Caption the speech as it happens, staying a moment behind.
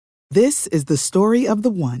This is the story of the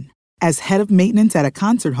one. As head of maintenance at a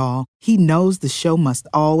concert hall, he knows the show must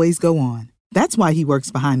always go on. That's why he works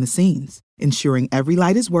behind the scenes, ensuring every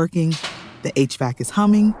light is working, the HVAC is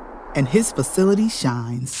humming, and his facility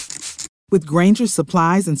shines. With Grainger's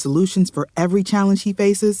supplies and solutions for every challenge he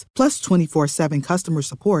faces, plus 24/7 customer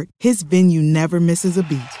support, his venue never misses a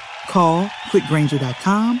beat. Call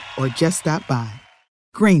quickgrainger.com or just stop by.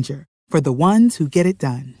 Grainger, for the ones who get it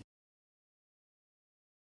done.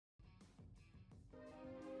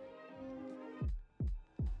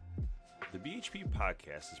 The BHP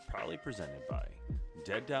podcast is proudly presented by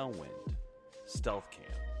Dead Downwind, Stealth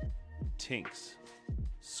Cam, Tinks,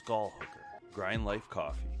 Skull Hooker, Grind Life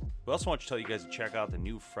Coffee. We also want to tell you guys to check out the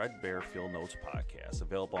new Fred Bear Field Notes podcast,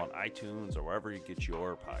 available on iTunes or wherever you get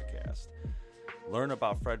your podcast. Learn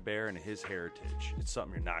about Fred Bear and his heritage. It's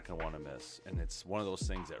something you're not going to want to miss, and it's one of those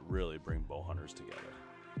things that really bring bow hunters together.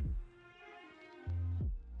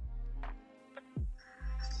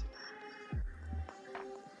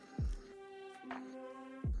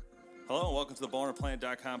 Hello and welcome to the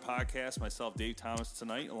BowhunterPlanet.com podcast. Myself, Dave Thomas,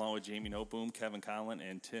 tonight, along with Jamie Noteboom, Kevin Conlon,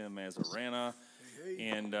 and Tim Mazarana. Hey.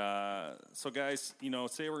 And so, guys,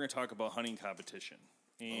 today we're going to talk about hunting competition.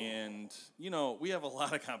 And, we have a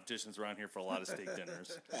lot of competitions around here for a lot of steak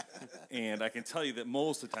dinners. And I can tell you that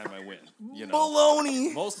most of the time I win.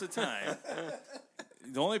 Baloney! Most of the time.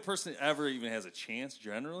 The only person that ever even has a chance,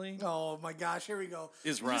 generally. Oh my gosh! Here we go.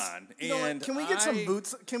 Is Ron. And can we get some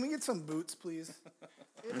boots? Can we get some boots, please?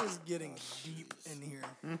 It is getting deep in here.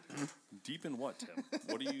 Deep in what, Tim?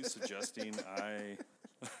 What are you suggesting?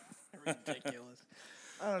 Ridiculous.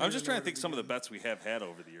 I'm just trying to think some of the bets we have had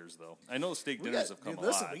over the years, though. I know the steak dinners have come a lot.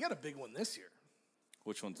 Listen, we got a big one this year.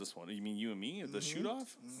 Which one's this one? You mean you and me? The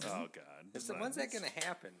shoot-off? Mm-hmm. Oh, God. When's that going to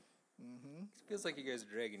happen? Mm-hmm. It feels like you guys are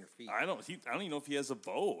dragging your feet. I don't even know if he has a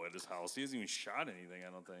bow at his house. He hasn't even shot anything,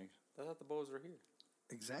 I don't think. I thought the bows were here.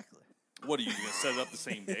 Exactly. What, are you going to set it up the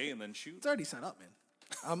same day and then shoot? It's already set up, man.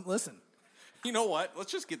 Listen. You know what?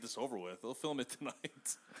 Let's just get this over with. We'll film it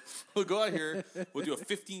tonight. We'll go out here. We'll do a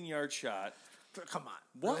 15-yard shot. Come on.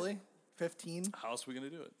 What? Really? 15? How else are we going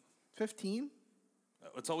to do it? 15?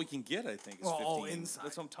 That's all we can get, I think, is 15. Oh, inside.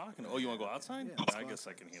 That's what I'm talking about. Oh, you want to go outside? Yeah, I guess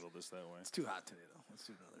I can handle this that way. It's too hot today, though. Let's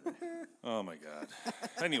do another day. Oh, my God.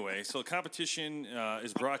 Anyway, so the competition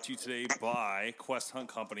is brought to you today by Quest Hunt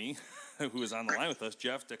Company, who is on the line with us.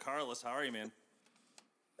 Jeff DeCarlos, how are you, man?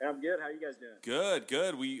 I'm good. How are you guys doing?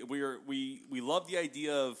 Good. We love the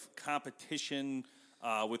idea of competition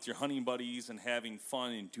with your hunting buddies and having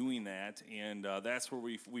fun in doing that, and that's where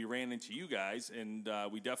we ran into you guys, and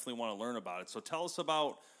we definitely want to learn about it. So tell us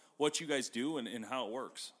about what you guys do and how it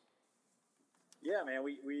works. Yeah, man.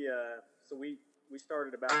 We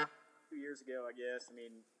started about 2 years ago, I guess. I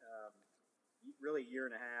mean, really a year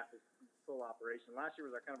and a half of full operation. Last year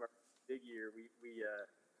was our big year. We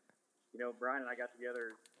Brian and I got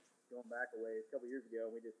together going back a ways a couple years ago,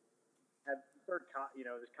 and we just had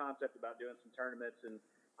this concept about doing some tournaments. And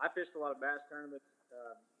I fished a lot of bass tournaments,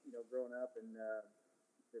 growing up, and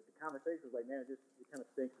the conversation was like, man, it kind of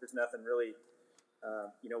stinks. There's nothing really,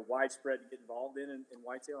 widespread to get involved in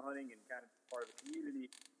whitetail hunting and kind of part of the community,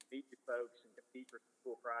 meet your folks and compete for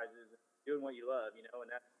cool prizes and doing what you love, and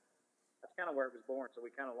that's kind of where it was born. So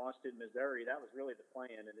we kind of launched it in Missouri. That was really the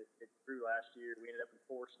plan, and it grew last year. We ended up in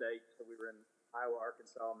 4 states. So we were in Iowa,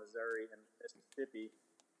 Arkansas, Missouri, and Mississippi.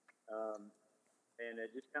 And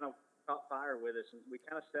it just kind of caught fire with us. And we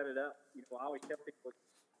kind of set it up. I always tell people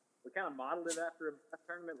we kind of modeled it after a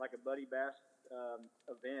tournament, like a buddy bass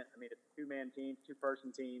event. I mean, it's 2-man teams,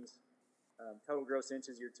 2-person teams. Total gross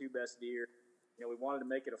inches, your 2 best deer. We wanted to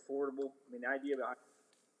make it affordable. I mean, the idea about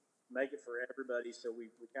make it for everybody, so we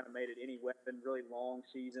kind of made it any weapon, really long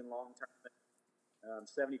season, long tournament,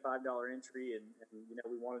 $75 entry, and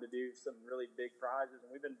we wanted to do some really big prizes, and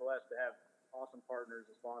we've been blessed to have awesome partners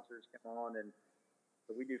and sponsors come on, and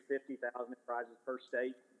so we do 50,000 prizes per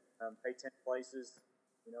state, pay 10 places.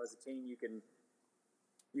 As a team, you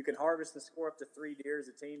can harvest and score up to 3 deer as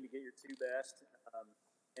a team to get your 2 best,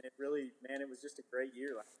 and it really, man, it was just a great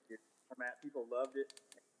year last year. Format, people loved it,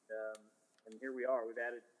 and here we are. We've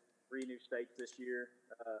added 3 new states this year,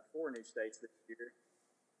 4 new states this year,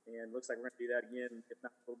 and looks like we're going to do that again, if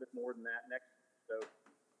not a little bit more than that next year. So,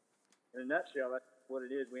 in a nutshell, that's what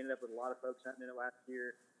it is. We ended up with a lot of folks hunting in it last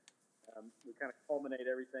year. We kind of culminate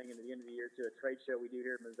everything into the end of the year to a trade show we do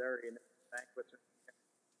here in Missouri, and banquets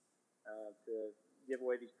to give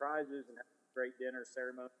away these prizes and have a great dinner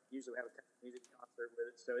ceremony. Usually we have a music concert with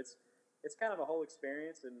it, so it's kind of a whole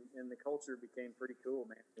experience, and the culture became pretty cool,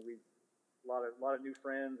 man. A lot of new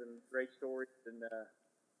friends and great stories, and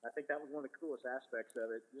I think that was one of the coolest aspects of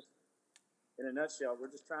it. Just in a nutshell,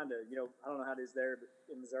 we're just trying to, I don't know how it is there, but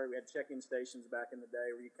in Missouri we had check-in stations back in the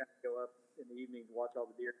day where you kind of go up in the evening to watch all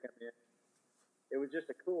the deer come in. It was just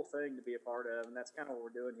a cool thing to be a part of, and that's kind of what we're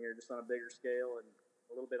doing here, just on a bigger scale and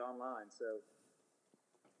a little bit online. So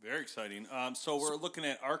very exciting. So we're looking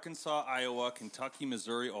at Arkansas, Iowa, Kentucky,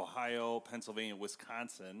 Missouri, Ohio, Pennsylvania,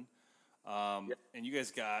 Wisconsin. Yep. And you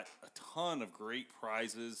guys got a ton of great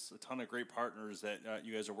prizes, a ton of great partners that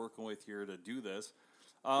you guys are working with here to do this.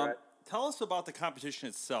 Right. Tell us about the competition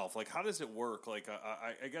itself. Like, how does it work? Like,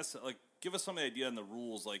 I guess, like, give us some idea on the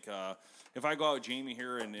rules. Like, if I go out with Jamie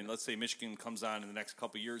here, and let's say Michigan comes on in the next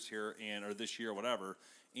couple of years here, or this year or whatever,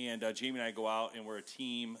 and Jamie and I go out and we're a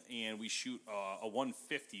team and we shoot a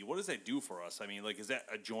 150. What does that do for us? I mean, like, is that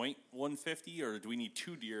a joint 150, or do we need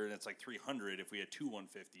 2 deer and it's like 300 if we had 2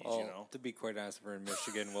 150s? Well, you know, to be quite honest, if we're in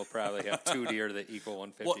Michigan, we'll probably have 2 deer that equal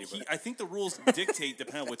 150. well, I think the rules dictate,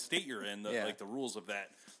 depending on what state you're in, like the rules of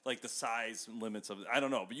that, like the size limits of it. I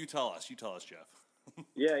don't know, but you tell us, Jeff.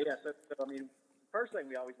 Yeah. So, I mean, first thing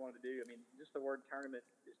we always wanted to do, I mean, just the word tournament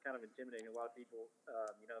is kind of intimidating. A lot of people,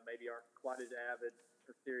 maybe aren't quite as avid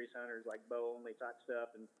for serious hunters, like bow only type stuff.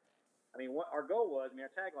 And I mean, what our goal was, our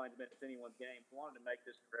tagline's been "It's anyone's game." We wanted to make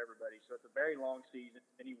this for everybody. So it's a very long season,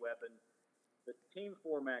 any weapon. The team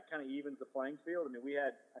format kind of evens the playing field. I mean, we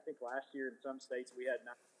had, I think last year in some states, we had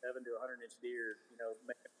 97 to 100-inch deer,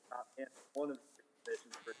 making the top 10, one of the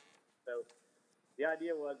positions. So the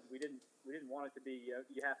idea was we didn't want it to be,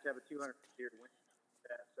 you have to have a 200-inch deer to win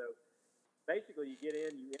that. So basically, you get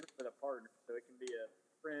in, you enter with a partner. So it can be a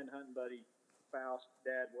friend, hunting buddy, spouse,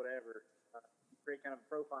 dad, whatever. You create kind of a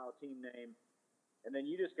profile team name, and then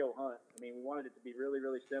you just go hunt. I mean, we wanted it to be really,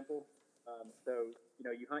 really simple. So,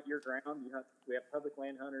 you hunt your ground. We have public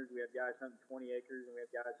land hunters. We have guys hunting 20 acres, and we have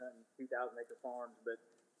guys hunting 2,000-acre farms. But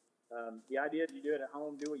the idea is you do it at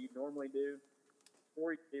home, do what you normally do,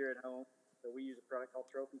 for each deer at home. So we use a product called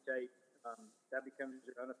Trophy Tape. That becomes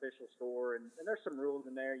your unofficial score. And there's some rules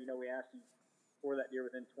in there. We ask you for that deer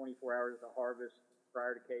within 24 hours of the harvest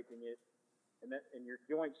prior to caping it. And your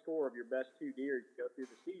joint score of your best 2 deer to go through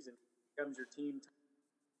the season becomes your team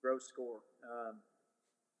gross score.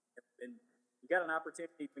 And you got an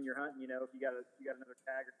opportunity when you're hunting, if you got another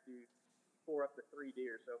tag or 2, score up to 3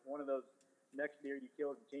 deer. So if one of those next deer you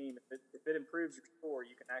kill as a team, if it improves your score,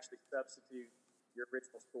 you can actually substitute your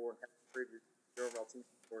original score and improve your overall team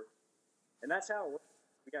score. And that's how it works.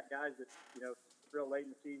 We got guys that, real late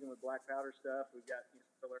in the season with black powder stuff. We've got,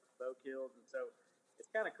 bow kills. And so it's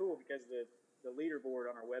kind of cool because the leaderboard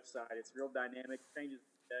on our website, it's real dynamic, changes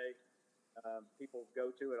every day. People go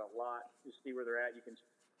to it a lot to see where they're at. You can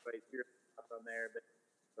hear stuff on there, but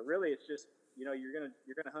really it's just, you're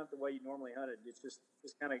gonna hunt the way you normally hunt it. It's just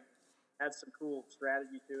kind of adds some cool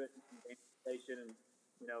strategy to it, and gamification, and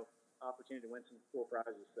opportunity to win some cool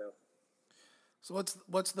prizes. So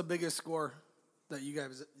what's the biggest score that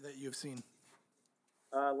you've seen?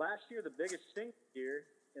 Last year, the biggest single deer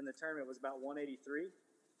in the tournament was about 183.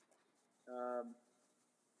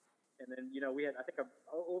 And then, we had, I think,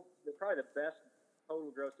 probably the best total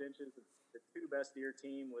gross inches. The 2 best deer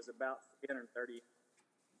team was about 330.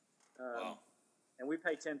 Wow. And we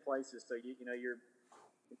pay 10 places, so you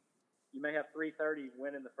may have 330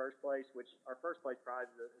 win in the first place, which our first place prize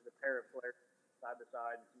is a pair of flares side by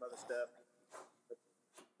side and some other stuff.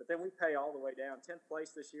 But then we pay all the way down. 10th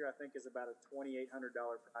place this year, I think, is about a $2,800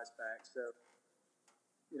 prize pack. So,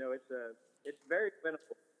 it's very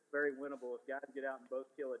winnable. Very winnable. If guys get out and both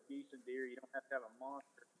kill a decent deer, you don't have to have a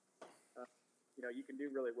monster. You can do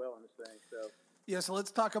really well in this thing. So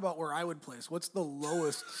let's talk about where I would place. What's the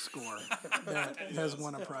lowest score that has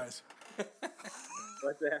won a prize?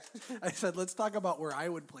 What's that? I said, let's talk about where I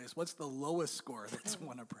would place. What's the lowest score that's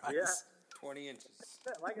won a prize? Yeah. 20 inches.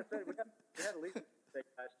 Like I said, we had a least mistake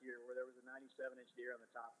last year where there was a 97-inch deer on the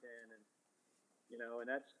top 10, and and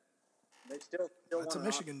they still That's a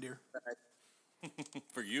Michigan deer.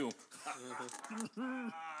 For you.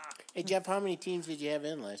 Hey, Jeff, how many teams did you have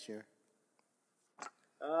in last year?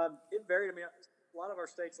 It varied. I mean, a lot of our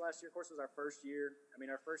states last year, of course, was our first year. I mean,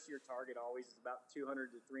 our first year target always is about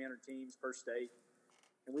 200 to 300 teams per state,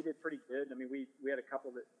 and we did pretty good. I mean, we had a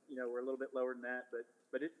couple that were a little bit lower than that, but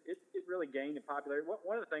it really gained in popularity.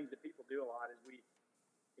 One of the things that people do a lot is we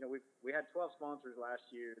had 12 sponsors last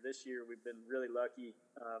year. This year, we've been really lucky.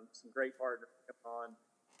 Some great partners come on.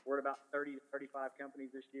 We're at about 30 to 35 companies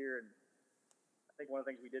this year, and I think one of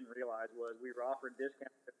the things we didn't realize was we were offering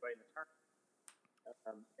discounts to everybody in the tournament.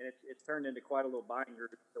 And it's turned into quite a little buying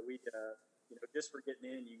group. So we, just for getting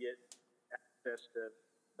in, you get access to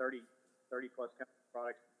 30 plus company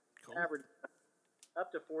products. Cool. Average up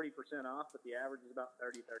to 40% off, but the average is about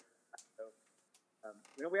 30. So,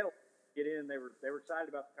 we had get in. They were excited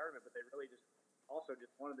about the tournament, but they really just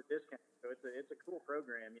wanted the discount. So it's a cool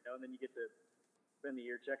program, you know. And then you get to spend the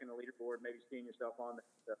year checking the leaderboard, maybe seeing yourself on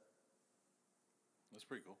there. So. That's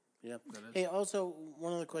pretty cool. Yeah. Hey, also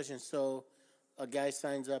one other question. So, a guy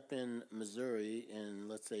signs up in Missouri, and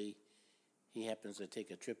let's say he happens to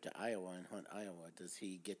take a trip to Iowa and hunt Iowa. Does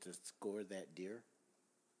he get to score that deer?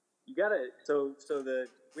 You gotta.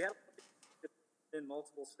 We have in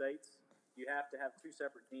multiple states. You have to have 2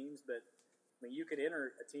 separate teams, but I mean, you could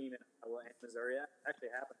enter a team in Iowa and Missouri. That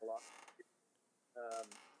actually happens a lot.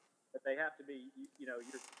 But they have to be,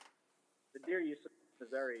 the deer you see in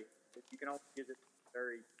Missouri, you can only use it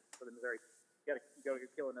Missouri for the Missouri. You got to go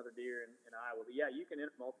kill another deer in Iowa. But yeah, you can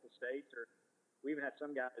enter multiple states, or we even had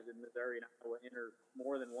some guys in Missouri and Iowa enter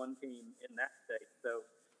more than one team in that state. So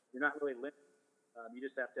you're not really limited. You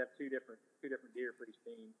just have to have two different deer for each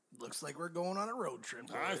team. Looks like we're going on a road trip.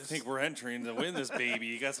 I think we're entering to win this baby.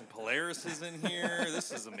 You got some Polarises in here.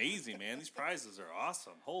 This is amazing, man. These prizes are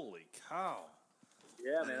awesome. Holy cow.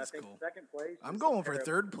 Yeah, man. I think cool. second place. I'm going for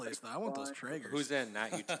third place, though. I want those Traegers. Who's in?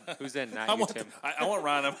 Not you. Who's in? Not I you, want, Tim. I want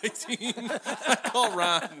Ron on my team. I call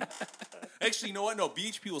Ron. Actually, you know what? No,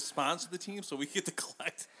 BHP will sponsor the team, so we get to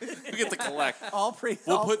collect. All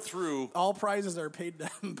prizes are paid to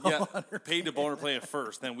Boner. Paid to Boner playing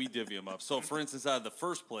first, then we divvy them up. So, for instance, out of the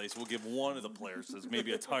first place, we'll give one of the players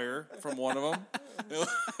maybe a tire from one of them.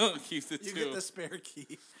 Keep the 2. You get the spare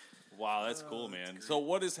key. Wow, that's cool, man. So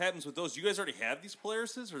what happens with those? You guys already have these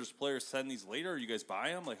Polarises, or does players send these later, or you guys buy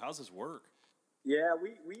them? Like, how's this work? Yeah,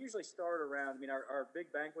 we usually start around, our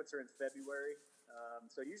big banquets are in February.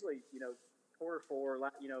 So usually, quarter 4,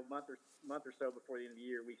 month or so before the end of the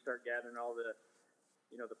year, we start gathering all the,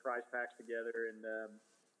 the prize packs together. And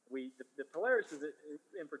the Polarises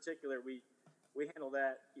in particular, we handle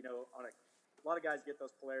that, on a lot of guys get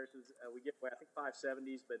those Polarises. We get, I think,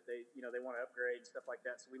 570s, but they want to upgrade and stuff like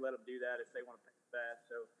that. So we let them do that if they want to pay for that.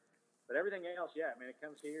 So, but everything else, yeah, man, it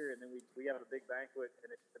comes here, and then we have a big banquet,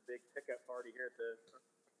 and it's a big pickup party here at the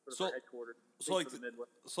our headquarters. So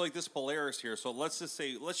like this Polaris here. So let's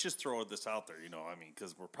just throw this out there,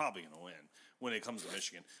 because we're probably going to win when it comes to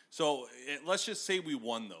Michigan. So let's just say we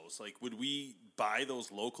won those. Like, would we buy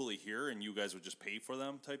those locally here, and you guys would just pay for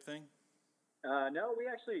them, type thing? No, we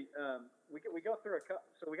actually we go through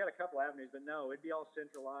so we got a couple avenues, but no, it'd be all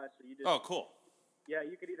centralized. So you just cool. Yeah,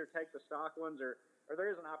 you could either take the stock ones, or there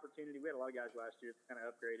is an opportunity. We had a lot of guys last year that kind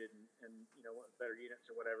of upgraded and want better units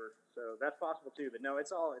or whatever. So that's possible too. But no,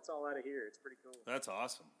 it's all out of here. It's pretty cool. That's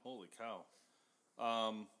awesome. Holy cow.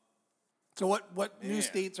 So what new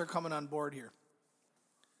states are coming on board here?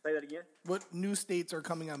 Say that again. What new states are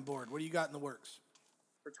coming on board? What do you got in the works?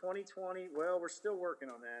 For 2020, well, we're still working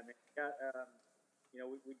on that. I mean,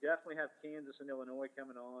 we definitely have Kansas and Illinois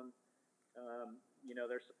coming on.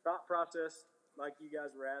 There's some thought process, like you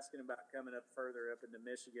guys were asking about, coming up further up into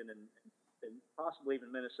Michigan and possibly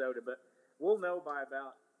even Minnesota. But we'll know by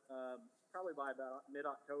probably by about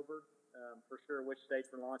mid-October for sure which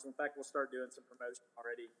states we're launching. In fact, we'll start doing some promotion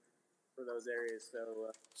already for those areas.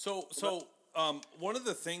 So one of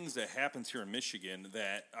the things that happens here in Michigan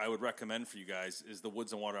that I would recommend for you guys is the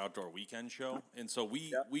Woods and Water Outdoor Weekend Show. And so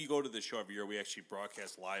we go to this show every year. We actually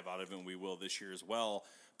broadcast live out of it, and we will this year as well.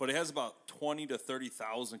 But it has about 20 to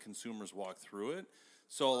 30,000 consumers walk through it.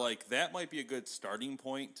 So, like, that might be a good starting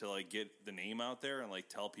point to, like, get the name out there and, like,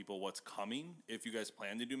 tell people what's coming if you guys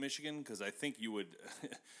plan to do Michigan, because I think you would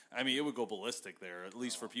 – I mean, it would go ballistic there, at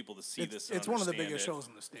least for people to see this and It's one of the understand biggest it. shows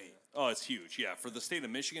in the state. Oh, it's huge, yeah. For the state of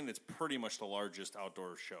Michigan, it's pretty much the largest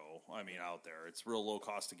outdoor show, out there. It's real low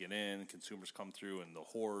cost to get in. Consumers come through in the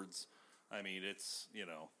hordes. I mean, it's,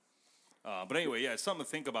 but anyway, yeah, it's something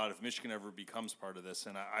to think about if Michigan ever becomes part of this.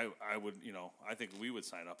 And I would, I think we would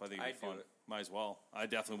sign up. I think it'd be fun. Might as well. I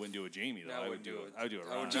definitely wouldn't do it, Jamie, though. No, I would do it. I would do it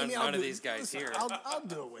right. Jamie, none of these guys here. I'll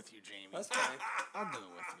do it with you, Jamie. That's fine. I'll do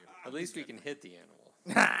it with you. At least we can hit the animal.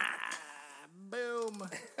 Boom.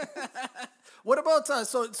 What about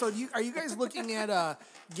are you guys looking at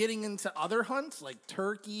getting into other hunts like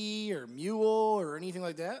turkey or mule or anything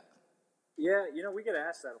like that? Yeah, we get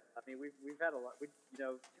asked that a lot. I mean, we've had a lot.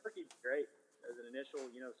 Turkey's great as an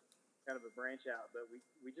initial, kind of a branch out, but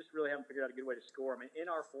we just really haven't figured out a good way to score. I mean, in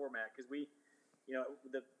our format, because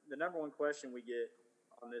the number one question we get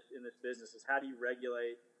in this business is how do you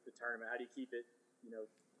regulate the tournament? How do you keep it,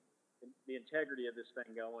 the integrity of this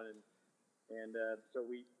thing going? And so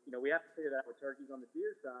we have to figure that out with turkeys. On the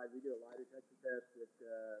deer side, we do a lie detector test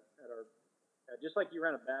at our just like you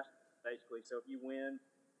run a basket, basically. So if you win,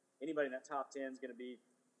 anybody in that top 10 is going to be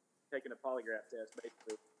taking a polygraph test,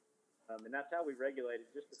 basically. And that's how we regulate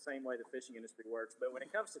it, just the same way the fishing industry works. But when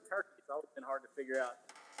it comes to turkey, it's always been hard to figure out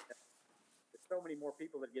so many more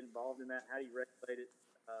people that get involved in that. How do you regulate it?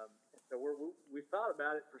 So we've thought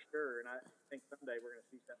about it for sure, and I think someday we're going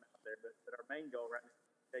to see something out there. But our main goal right now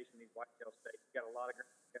is chasing these whitetail states. We've got a lot of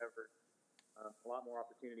ground covered, a lot more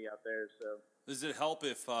opportunity out there. So Does it help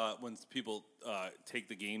if when people take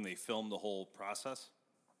the game, they film the whole process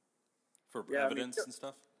for evidence and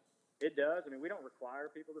stuff? It does. I mean, we don't require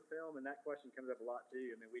people to film, and that question comes up a lot too.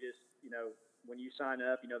 I mean, we just, when you sign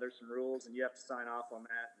up, there's some rules, and you have to sign off on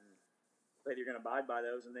that and say you're going to abide by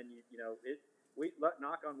those. And then we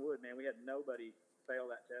knock on wood, man. We had nobody fail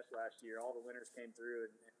that test last year. All the winners came through,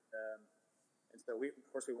 and so we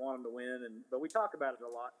want them to win. But we talk about it a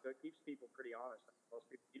lot, so it keeps people pretty honest. Most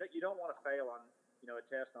people, you don't want to fail on a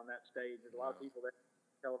test on that stage. There's a lot of people that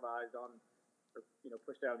televised on, or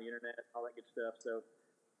pushed out on the internet, all that good stuff. So.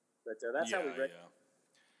 But that's how we rate.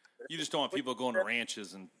 Yeah. You just don't want people going to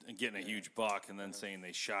ranches and getting a huge buck and then saying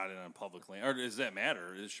they shot it on public land. Or does that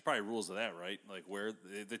matter? There's probably rules of that, right? Like where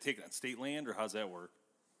they take it on state land, or how's that work?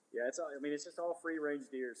 Yeah, it's just all free range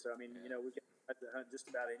deer. So we can hunt just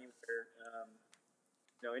about anywhere.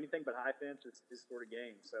 Anything but high fence is sort of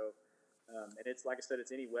game. So and it's like I said,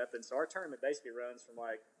 it's any weapon. So our tournament basically runs from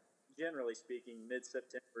generally speaking,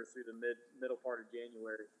 mid-September through the middle part of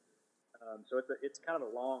January. So it's kind of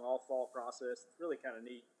a long all-fall process. It's really kind of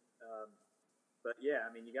neat. But yeah,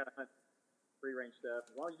 you got to hunt free-range stuff.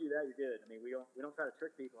 As long as you do that, you're good. We don't try to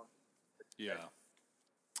trick people. Yeah,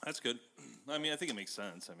 that's good. I think it makes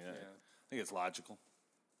sense. I think it's logical.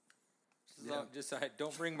 Just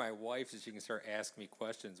don't bring my wife so she can start asking me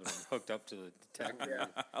questions when I'm hooked up to the detector.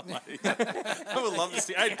 I would love to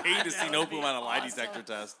see. I'd pay to see Nopum on a lie detector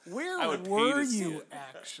test. Where were you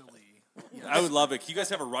actually? Yes. I would love it. Can you guys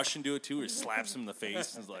have a Russian do it too, or slaps him in the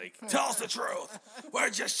face and is like, "Tell us the truth.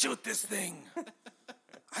 Where'd you shoot this thing?"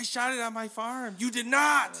 I shot it on my farm. You did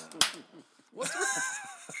not. What's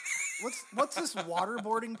this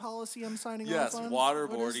waterboarding policy I'm signing off on? Yes,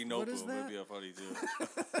 waterboarding. Nopum would be a funny too.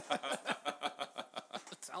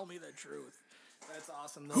 Tell me the truth. That's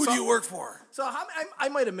awesome. Who do you work for? So I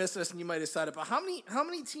might have missed this, and you might have said it, but how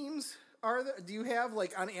many teams are there? Do you have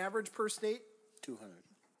on average per state? 200.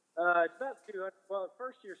 It's about 200. Well,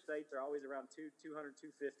 first-year states are always around 200,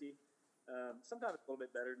 250. Sometimes it's a little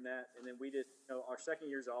bit better than that. And then we just, our second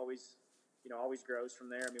year is always, always grows from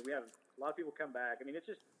there. We have a lot of people come back. It's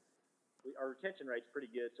just our retention rate's pretty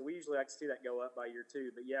good, so we usually like to see that go up by year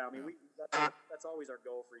 2. But yeah, that's always our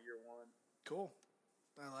goal for year 1. Cool.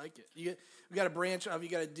 I like it. We got to branch off. You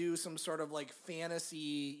got to do some sort of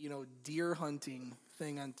fantasy, deer hunting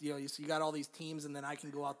thing on. So you got all these teams, and then I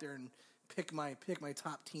can go out there and pick my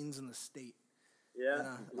top teams in the state.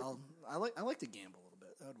 Yeah. I like to gamble a little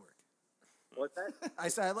bit. That would work. What's that? I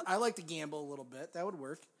said I like to gamble a little bit. That would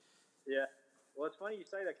work. Yeah. Well, it's funny you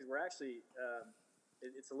say that because we're actually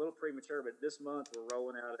it's a little premature, but this month we're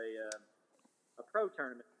rolling out a pro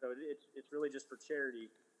tournament. So it's really just for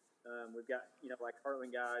charity. We've got like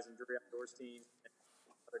Heartland guys and Drury Outdoors teams and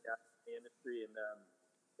other guys in the industry, and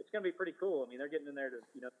it's going to be pretty cool. They're getting in there to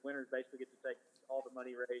winners basically get to take all the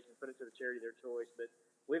money raised and put it to the charity of their choice. But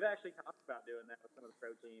we've actually talked about doing that with some of the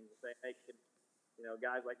pro teams, saying, hey,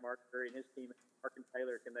 guys like Mark Curry and his team, Mark and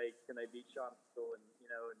Taylor, can they beat Sean Mitchell and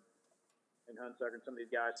Hunsucker and some of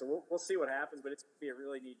these guys? So we'll see what happens, but it's going to be a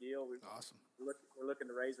really neat deal. Awesome. We're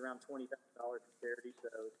looking to raise around $20,000 for charity,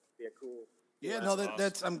 so it'll be a cool. Yeah, no,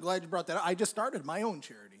 that's. I'm glad you brought that up. I just started my own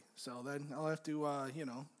charity, so then I'll have to,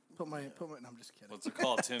 put my. No, I'm just kidding. What's it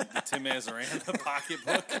called, Tim? Tim Mazaran, the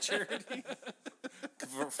pocketbook charity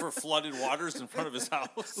for flooded waters in front of his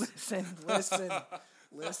house. Listen.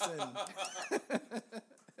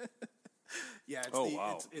 Yeah,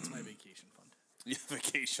 it's my vacation fund. Yeah,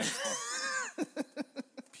 vacation fund.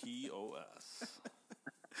 POS.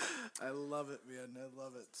 I love it, man. I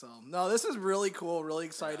love it. So, no, this is really cool, really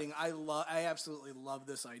exciting. Yeah. I absolutely love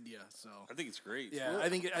this idea. So, I think it's great. Yeah, I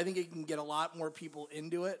think it can get a lot more people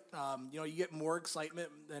into it. You get more excitement,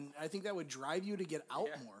 and I think that would drive you to get out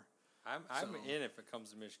more. I'm in if it comes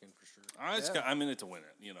to Michigan for sure. I'm in it to win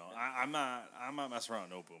it. I'm not messing around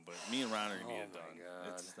Nopum, but me and Ron are gonna get it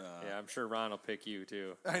done. Yeah, I'm sure Ron will pick you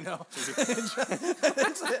too. I know.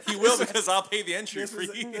 He will because I'll pay the entry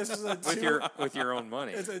fee with your own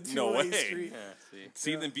money. It's a no way. Street. Yeah,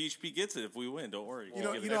 see, then BHP gets it if we win. Don't worry.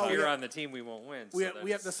 If you're on the team, we won't win. We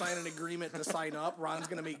have to sign an agreement to sign up. Ron's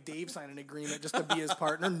gonna make Dave sign an agreement just to be his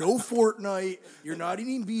partner. No Fortnite. You're not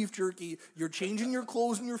eating beef jerky. You're changing your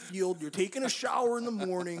clothes in your field. You're taking a shower in the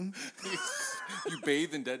morning. You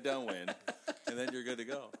bathe in Dead Downwind, and then you're good to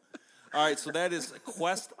go. All right, so that is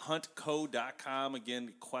questhuntco.com.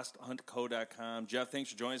 Again, questhuntco.com. Jeff,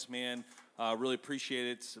 thanks for joining us, man. Really appreciate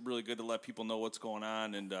it. It's really good to let people know what's going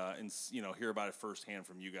on and hear about it firsthand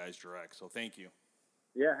from you guys direct. So thank you.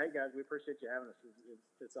 Yeah, hey guys, we appreciate you having us.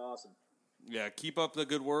 It's awesome. Yeah, keep up the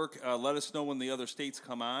good work. Let us know when the other states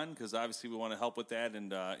come on, because obviously we want to help with that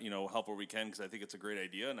and help where we can, because I think it's a great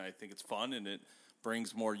idea and I think it's fun and it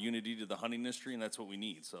brings more unity to the hunting industry, and that's what we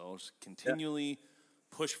need. So just continually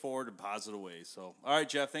push forward in positive ways. So, all right,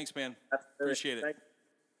 Jeff, thanks, man. Appreciate it.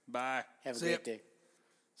 Bye. Have a great day.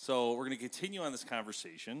 So we're going to continue on this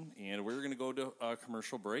conversation, and we're going to go to a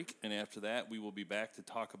commercial break, and after that, we will be back to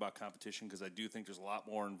talk about competition, because I do think there's a lot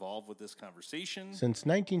more involved with this conversation. Since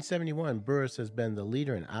 1971, Burris has been the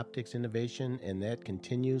leader in optics innovation, and that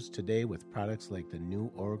continues today with products like the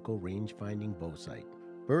new Oracle range-finding bow sight.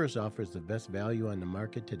 Burris offers the best value on the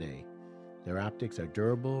market today. Their optics are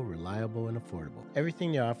durable, reliable, and affordable.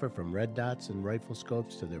 Everything they offer, from red dots and rifle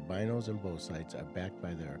scopes to their binos and bow sights, are backed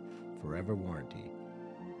by their forever warranty.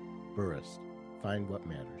 Burris, find what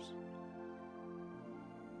matters.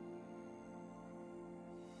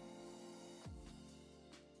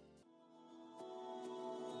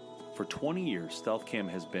 For 20 years, StealthCam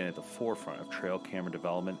has been at the forefront of trail camera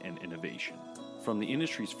development and innovation. From the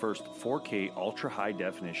industry's first 4K ultra-high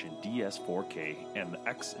definition DS4K and the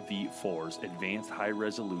XV4's advanced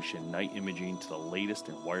high-resolution night imaging to the latest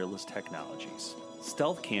in wireless technologies,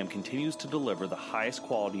 StealthCam continues to deliver the highest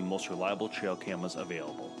quality, most reliable trail cameras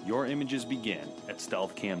available. Your images begin at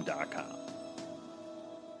stealthcam.com.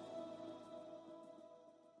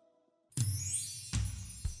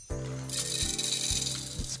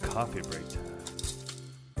 It's coffee break time.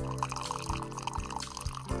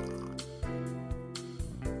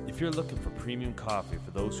 If you're looking for premium coffee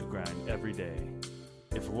for those who grind every day,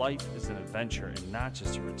 if life is an adventure and not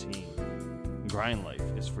just a routine, Grind Life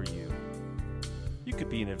is for you. You could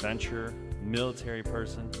be an adventurer, military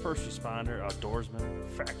person, first responder, outdoorsman,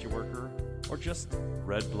 factory worker, or just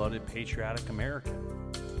red-blooded patriotic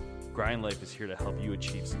American. Grind Life is here to help you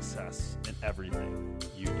achieve success in everything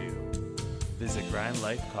you do. Visit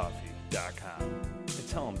grindlifecoffee.com and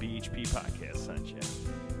tell them BHP Podcast sent you.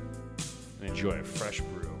 And enjoy a fresh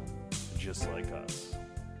brew just like us.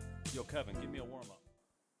 Yo, Kevin, give me a warm-up.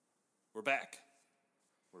 We're back.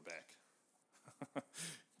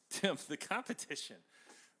 Tim, the competition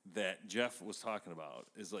that Jeff was talking about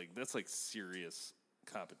is that's serious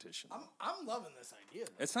competition. I'm loving this idea.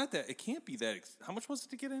 It's not that, it can't be that, how much was it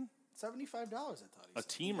to get in? $75, I thought he A said.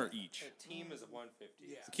 team or each? A team is $150.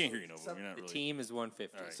 Yeah. I can't hear you, Nova. You're not The really. team is $150.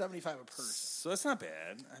 Right. 75 a person. So that's not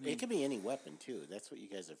bad. I mean, It could be any weapon too. That's what you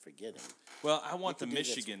guys are forgetting. well, I want the You could do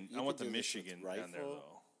this- Michigan. you I want could the do this with Michigan down there rifle.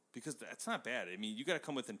 though, because that's not bad. I mean, you got to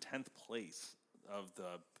come within 10th place of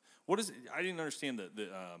the. What is it? I didn't understand the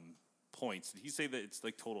points. Did he say that it's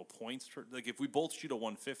total points? If we both shoot a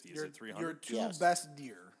 150, is it 300? Your two Yes. best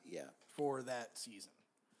deer Yeah. for that season.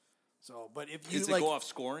 So, but if you Does it go off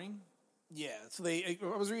scoring? Yeah, so I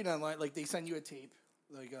was reading online, they send you a tape,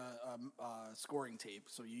 a scoring tape.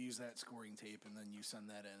 So you use that scoring tape, and then you send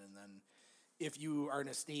that in, and then if you are in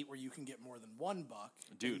a state where you can get more than one buck,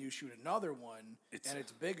 Dude, and you shoot another one, and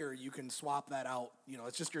it's bigger, you can swap that out.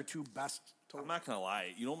 It's just your two best total. I'm not gonna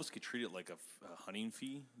lie. You almost could treat it like a hunting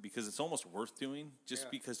fee, because it's almost worth doing, just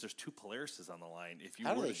because there's two Polarises on the line. If you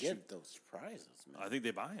How do were they to get shoot, those prizes, man? I think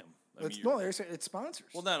they buy them. It's sponsors.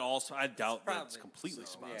 Well, not also. I doubt that's probably completely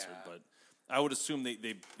so, sponsored, yeah. but I would assume they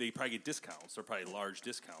probably get discounts. They're probably large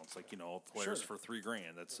discounts, players for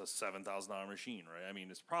 $3,000. That's a $7,000 machine, right? I mean,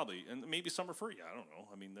 it's probably, and maybe some are free. I don't know.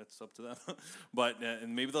 I mean, that's up to them. But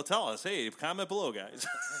and maybe they'll tell us, hey, comment below, guys.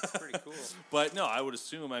 That's pretty cool. But no, I would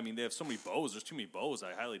assume. I mean, they have so many bows. There's too many bows.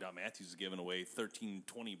 I highly doubt Matthews is giving away 13,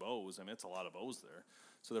 20 bows. I mean, that's a lot of bows there.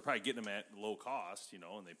 So they're probably getting them at low cost, and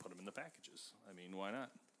they put them in the packages. I mean, why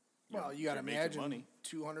not? Well, you got to you're making imagine money.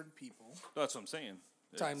 200 people That's what I'm saying.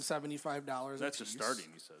 times $75. That's a just piece. starting,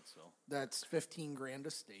 you said. So That's $15,000 a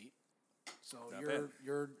state. So Not you're bad.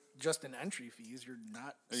 you're just in entry fees. You're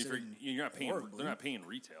not. and if sitting you're not paying. horribly. They're not paying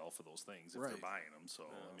retail for those things if they're Right. buying them. So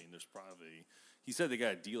I mean, there's probably. He said they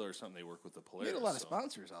got a dealer or something. They work with the You Polaris. get a lot of so.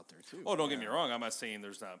 sponsors out there too. Oh, don't get me wrong. I'm not saying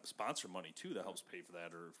there's not sponsor money too that helps pay for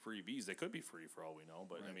that, or freebies. They could be free for all we know,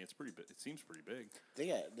 but I mean, it's pretty. It seems pretty big. They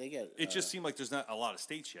get. It just seemed like there's not a lot of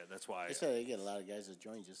states yet. That's why. They say they get a lot of guys that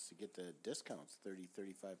join just to get the discounts,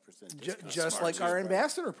 30-35% discounts. Just smart, like too. our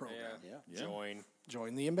ambassador program. Yeah. Yeah.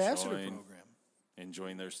 Join the ambassador Join. program. And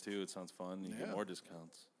join theirs too. It sounds fun. You get Yeah. more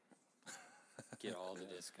discounts. Get all the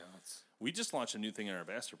discounts. We just launched a new thing in our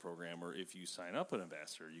ambassador program where if you sign up an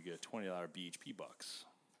ambassador, you get $20 BHP bucks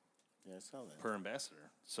Yeah, I saw that. per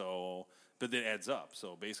ambassador. So, but it adds up.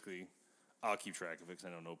 So basically, I'll keep track of it because I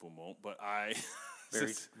know Nopum won't. But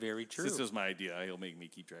Very true. This is my idea. He'll make me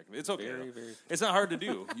keep track of it. It's okay. Very, though. very- It's not hard to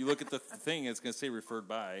do. You look at the thing, it's going to say referred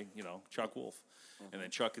by, Chuck Wolf. Mm-hmm. And then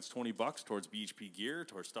Chuck gets $20 towards BHP gear,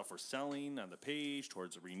 towards stuff we're selling on the page,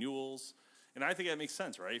 towards the renewals. And I think that makes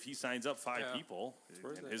sense, right? If he signs up 5 people,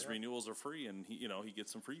 and his renewals are free, and he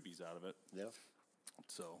gets some freebies out of it. Yeah.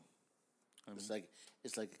 So, It's like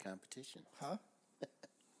a competition. Huh?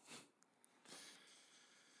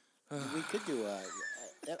 We could do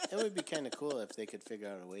it would be kind of cool if they could figure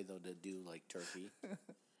out a way though to do like turkey.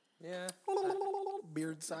 Yeah.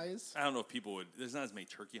 Beard size. I don't know if people would. There's not as many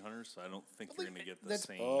turkey hunters, so I don't think you're going to get the That's,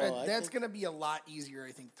 same I that's think- going to be a lot easier,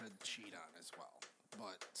 I think, to cheat on as well.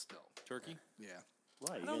 But still. turkey. Yeah.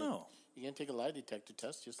 Why? I don't know. You're gonna take a lie detector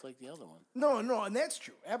test just like the other one. No, and that's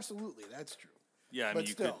true. Absolutely, that's true. Yeah, I mean, But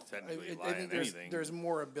you still, could technically I lie think on anything. there's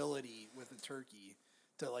more ability with the turkey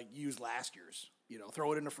to like use last year's.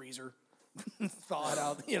 Throw it in the freezer, thaw it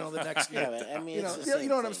out. The next year. Yeah, but, I mean, you it's know, the you same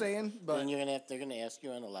know what I'm thing. saying. But Then they're gonna ask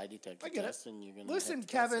you on a lie detector I get test, it. and you're gonna Listen, have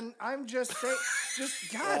to pass Kevin, it. I'm just saying.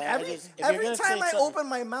 Just God, I just- if you're every gonna time say I something- open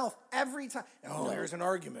my mouth, every time. Oh, there's an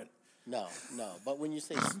argument. No. But when you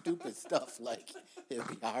say stupid stuff like it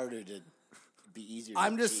would be harder to be easier.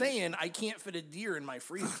 I'm to just cheat. saying I can't fit a deer in my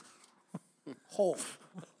freezer. Whole.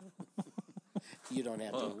 You don't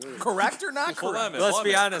have to worry. Correct or not Hold on correct? a minute. Let's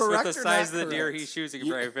be honest, Correct with the or size not of the deer correct? he's shooting, he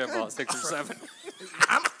can probably fit about 6 or 7.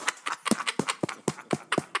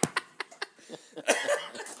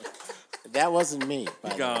 That wasn't me. by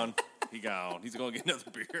He the way. gone. He gone. He's going to get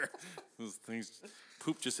another beer. Those things,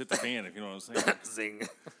 poop just hit the fan, if you know what I'm saying. Zing.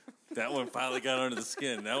 That one finally got under the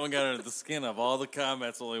skin. That one got under the skin. Of all the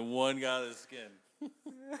comments, only one got under the skin.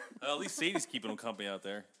 At least Sadie's keeping him company out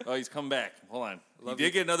there. Oh, he's coming back. Hold on. Love He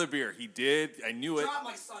you. did get another beer. He did. I knew it. Drop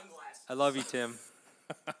my sunglasses. I love you, Tim.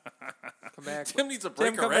 Come back. Tim needs a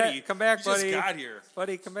break come already. Back, come back, He buddy. just got here.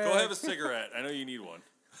 Buddy, come back. Go have a cigarette. I know you need one.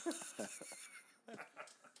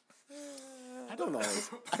 I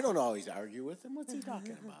don't always argue with him. What's he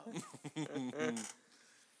talking about?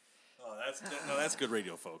 Oh, that's good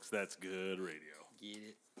radio, folks. That's good radio. Get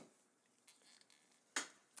it.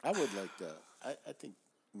 I would like to. I think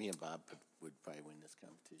me and Bob would probably win this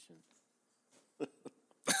competition.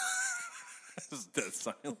 Dead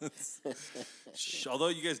silence. Although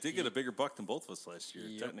you guys did get a bigger buck than both of us last year,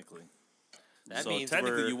 Yep. technically. That So means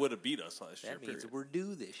technically, we're, you would have beat us last year. that means period. we're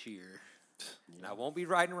due this year. And I won't be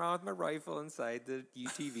riding around with my rifle inside the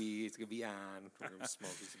UTV. It's going to be on. We're going to be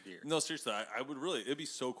smoking some beer. No, seriously, I would really. It'd be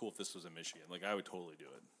so cool if this was in Michigan. Like, I would totally do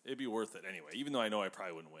it. It'd be worth it anyway. Even though I know I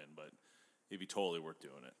probably wouldn't win, but it'd be totally worth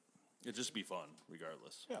doing it. It'd just be fun,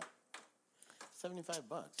 regardless. Yeah, $75.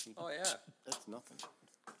 Oh, yeah. That's nothing.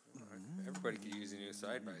 Everybody could use a new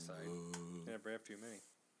side-by-side. Never have too many.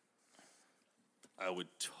 I would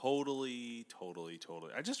totally.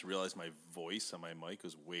 I just realized my voice on my mic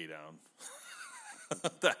was way down.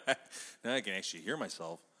 What the heck? Now I can actually hear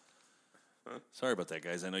myself. Sorry about that,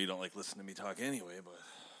 guys. I know you don't like listening to me talk anyway, but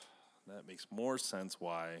that makes more sense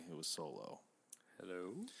why it was so low.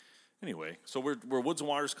 Hello? Anyway, so we're Woods and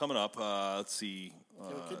Waters coming up. Let's see,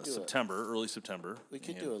 we could do early September. We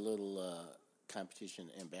could do a little competition,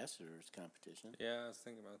 ambassadors competition. Yeah, I was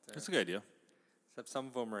thinking about that. That's a good idea. Except some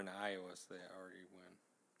of them are in Iowa, so they already win.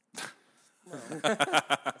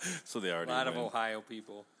 So they A already lot of win. Ohio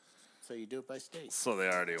people. So you do it by state. So they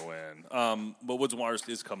already win. But Woods and Waters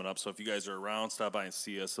is coming up. So if you guys are around, stop by and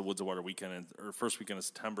see us. The Woods and Water weekend, or first weekend of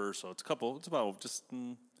September. So it's about just. 2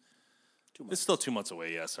 months. It's still 2 months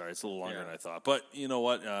away. Yeah, sorry, it's a little longer Yeah. than I thought. But you know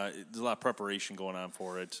what? There's a lot of preparation going on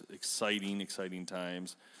for it. Exciting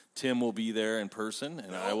times. Tim will be there in person,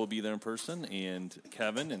 and I will be there in person, and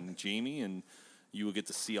Kevin and Jamie, and you will get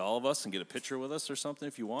to see all of us and get a picture with us or something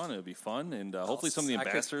if you want. It'll be fun, and hopefully some of the I could-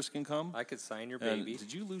 ambassadors can come. I could sign your And baby.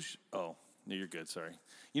 did you lose? Oh, no, you're good. Sorry.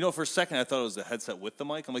 You know, for a second I thought it was the headset with the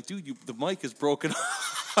mic. I'm like, dude, the mic is broken.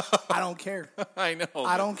 I don't care. I know.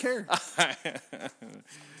 I don't care.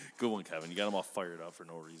 Good one, Kevin. You got them all fired up for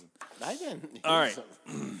no reason. I didn't. All right.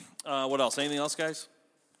 What else? Anything else, guys?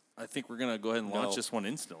 I think we're going to go ahead and launch No. this one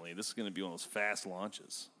instantly. This is going to be one of those fast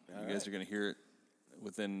launches. You guys are going to hear it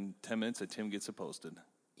within 10 minutes that Tim gets it posted.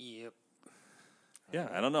 Yep. Yeah,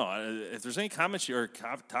 I don't know. If there's any comments or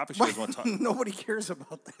topics you guys want to talk Nobody cares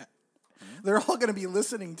about that. They're all going to be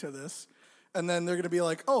listening to this, and then they're going to be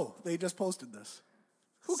like, "Oh, they just posted this."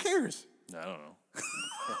 Who cares? I don't know.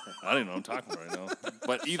 I don't even know what I'm talking about right now.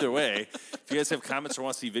 But either way, if you guys have comments or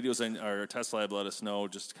want to see videos in our test lab, let us know.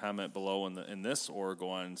 Just comment below in this, or go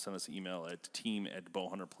on and send us an email at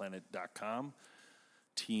team@bowhunterplanet.com.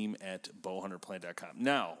 Team@bowhunterplanet.com.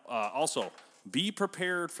 Now, also, be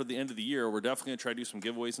prepared for the end of the year. We're definitely going to try to do some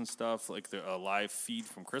giveaways and stuff, like a live feed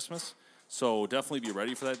from Christmas. So definitely be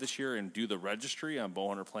ready for that this year and do the registry on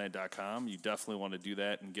bowhunterplanet.com. You definitely want to do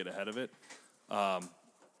that and get ahead of it.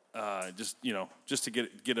 Just to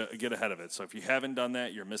get ahead of it. So if you haven't done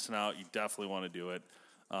that, you're missing out. You definitely want to do it.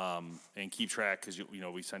 And keep track because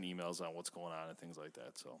we send emails on what's going on and things like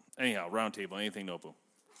that. So anyhow, roundtable, anything, Nobu?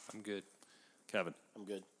 I'm good. Kevin? I'm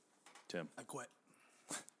good. Tim? I quit.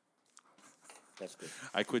 That's good.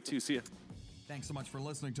 I quit too. See ya. Thanks so much for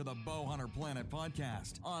listening to the Bowhunter Planet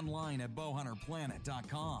podcast, online at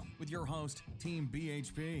bowhunterplanet.com with your host, Team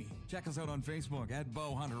BHP. Check us out on Facebook at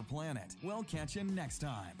Bowhunter Planet. We'll catch you next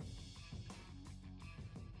time.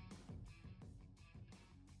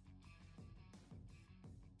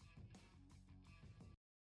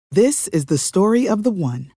 This is the story of the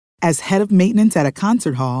one. As head of maintenance at a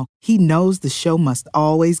concert hall, he knows the show must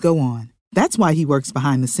always go on. That's why he works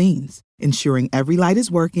behind the scenes, ensuring every light is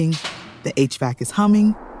working, the HVAC is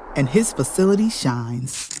humming, and his facility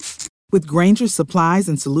shines. With Grainger's supplies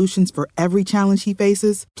and solutions for every challenge he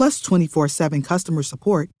faces, plus 24/7 customer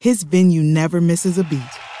support, his venue never misses a beat.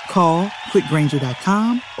 Call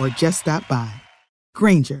quickgrainger.com or just stop by.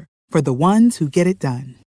 Grainger, for the ones who get it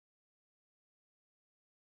done.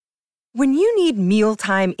 When you need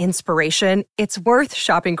mealtime inspiration, it's worth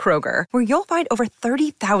shopping Kroger, where you'll find over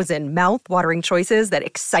 30,000 mouth-watering choices that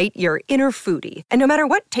excite your inner foodie. And no matter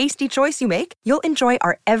what tasty choice you make, you'll enjoy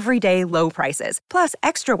our everyday low prices, plus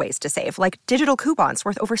extra ways to save, like digital coupons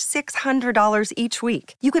worth over $600 each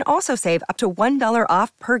week. You can also save up to $1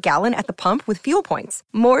 off per gallon at the pump with fuel points.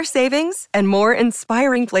 More savings and more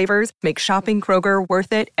inspiring flavors make shopping Kroger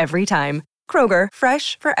worth it every time. Kroger,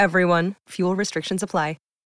 fresh for everyone. Fuel restrictions apply.